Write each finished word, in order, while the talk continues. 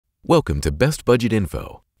Welcome to Best Budget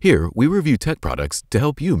Info. Here, we review tech products to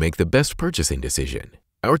help you make the best purchasing decision.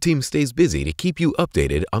 Our team stays busy to keep you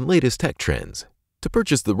updated on latest tech trends. To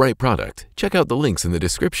purchase the right product, check out the links in the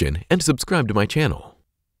description and subscribe to my channel.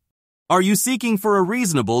 Are you seeking for a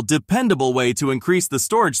reasonable, dependable way to increase the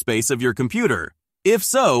storage space of your computer? If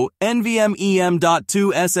so, Nvme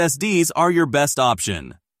M.2 SSDs are your best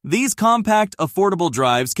option. These compact, affordable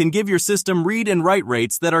drives can give your system read and write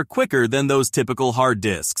rates that are quicker than those typical hard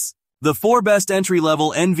disks. The 4 best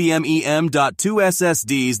entry-level Nvme M.2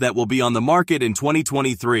 SSDs that will be on the market in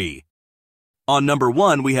 2023. On number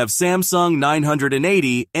 1, we have Samsung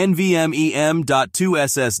 980 Nvme M.2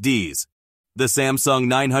 SSDs. The Samsung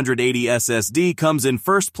 980 SSD comes in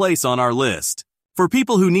first place on our list. For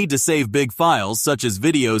people who need to save big files such as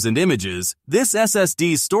videos and images, this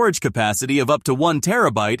SSD's storage capacity of up to 1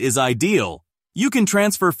 terabyte is ideal. You can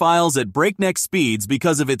transfer files at breakneck speeds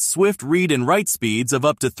because of its swift read and write speeds of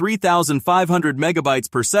up to 3,500 megabytes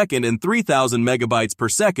per second and 3,000 megabytes per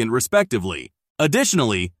second respectively.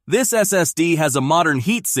 Additionally, this SSD has a modern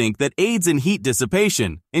heatsink that aids in heat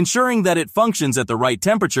dissipation, ensuring that it functions at the right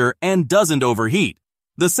temperature and doesn't overheat.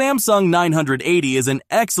 The Samsung 980 is an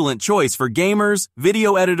excellent choice for gamers,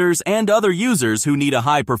 video editors, and other users who need a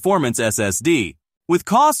high-performance SSD. With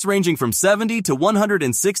costs ranging from $70 to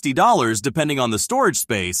 $160 depending on the storage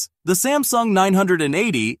space, the Samsung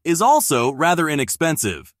 980 is also rather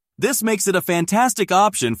inexpensive. This makes it a fantastic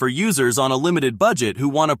option for users on a limited budget who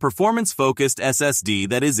want a performance-focused SSD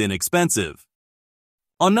that is inexpensive.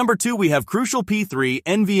 On number 2, we have Crucial P3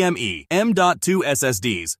 Nvme M.2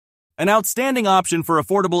 SSDs. An outstanding option for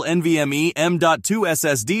affordable Nvme M.2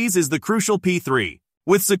 SSDs is the Crucial P3.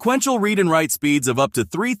 With sequential read and write speeds of up to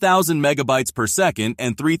 3,000 megabytes per second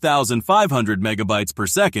and 3,500 megabytes per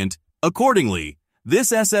second, accordingly,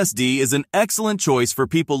 this SSD is an excellent choice for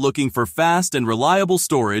people looking for fast and reliable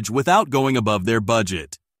storage without going above their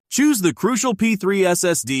budget. Choose the Crucial P3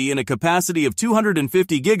 SSD in a capacity of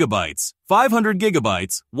 250 gigabytes, 500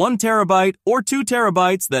 gigabytes, 1 terabyte, or 2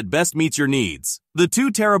 terabytes that best meets your needs. The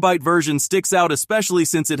 2 terabyte version sticks out especially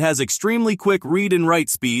since it has extremely quick read and write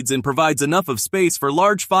speeds and provides enough of space for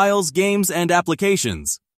large files, games, and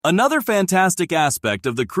applications. Another fantastic aspect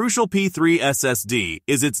of the Crucial P3 SSD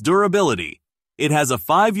is its durability. It has a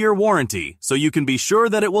 5-year warranty, so you can be sure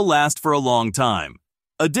that it will last for a long time.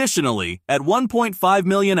 Additionally, at 1.5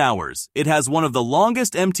 million hours, it has one of the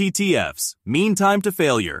longest MTTFs, mean time to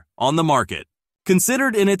failure, on the market.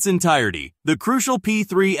 Considered in its entirety, the Crucial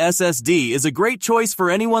P3 SSD is a great choice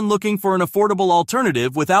for anyone looking for an affordable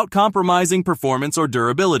alternative without compromising performance or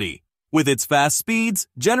durability. With its fast speeds,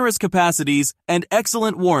 generous capacities, and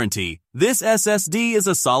excellent warranty, this SSD is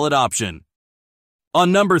a solid option.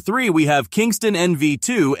 On number 3, we have Kingston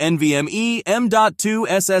Nvme M.2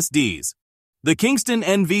 SSDs. The Kingston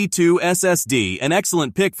Nvme SSD, an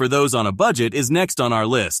excellent pick for those on a budget, is next on our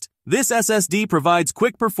list. This SSD provides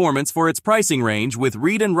quick performance for its pricing range with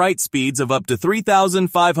read and write speeds of up to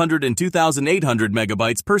 3,500 and 2,800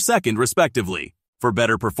 megabytes per second respectively. For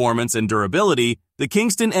better performance and durability, the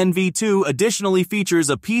Kingston Nvme additionally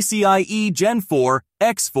features a PCIe Gen 4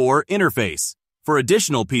 X4 interface. For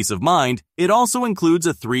additional peace of mind, it also includes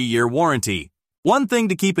a 3-year warranty. One thing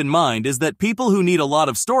to keep in mind is that people who need a lot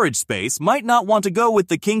of storage space might not want to go with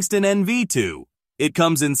the Kingston Nvme. It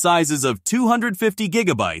comes in sizes of 250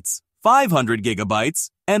 gigabytes, 500 gigabytes,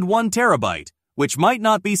 and 1 terabyte, which might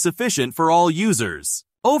not be sufficient for all users.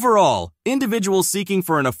 Overall, individuals seeking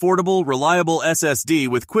for an affordable, reliable SSD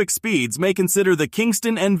with quick speeds may consider the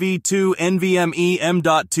Kingston Nvme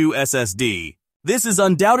M.2 SSD. This is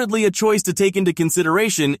undoubtedly a choice to take into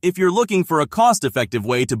consideration if you're looking for a cost-effective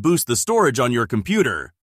way to boost the storage on your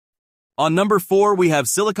computer. On number 4, we have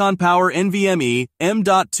Silicon Power Nvme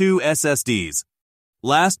M.2 SSDs.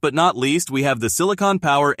 Last but not least, we have the Silicon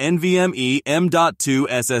Power Nvme M.2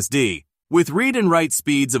 SSD. With read and write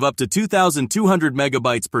speeds of up to 2,200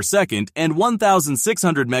 megabytes per second and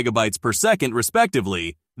 1,600 megabytes per second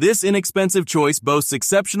respectively, this inexpensive choice boasts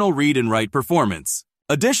exceptional read and write performance.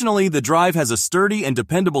 Additionally, the drive has a sturdy and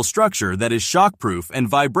dependable structure that is shock-proof and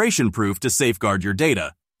vibration-proof to safeguard your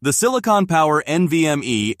data. The Silicon Power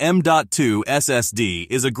Nvme M.2 SSD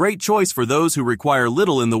is a great choice for those who require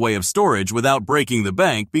little in the way of storage without breaking the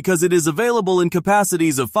bank because it is available in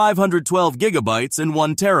capacities of 512 gigabytes and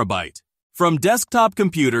 1 terabyte. From desktop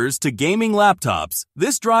computers to gaming laptops,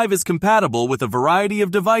 this drive is compatible with a variety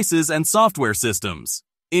of devices and software systems.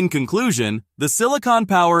 In conclusion, the Silicon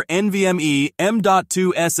Power Nvme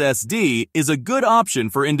M.2 SSD is a good option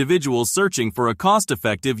for individuals searching for a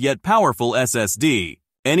cost-effective yet powerful SSD.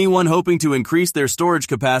 Anyone hoping to increase their storage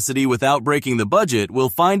capacity without breaking the budget will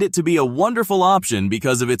find it to be a wonderful option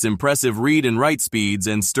because of its impressive read and write speeds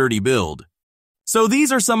and sturdy build. So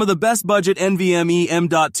these are some of the best budget Nvme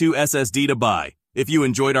M.2 SSD to buy. If you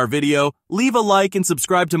enjoyed our video, leave a like and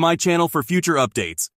subscribe to my channel for future updates.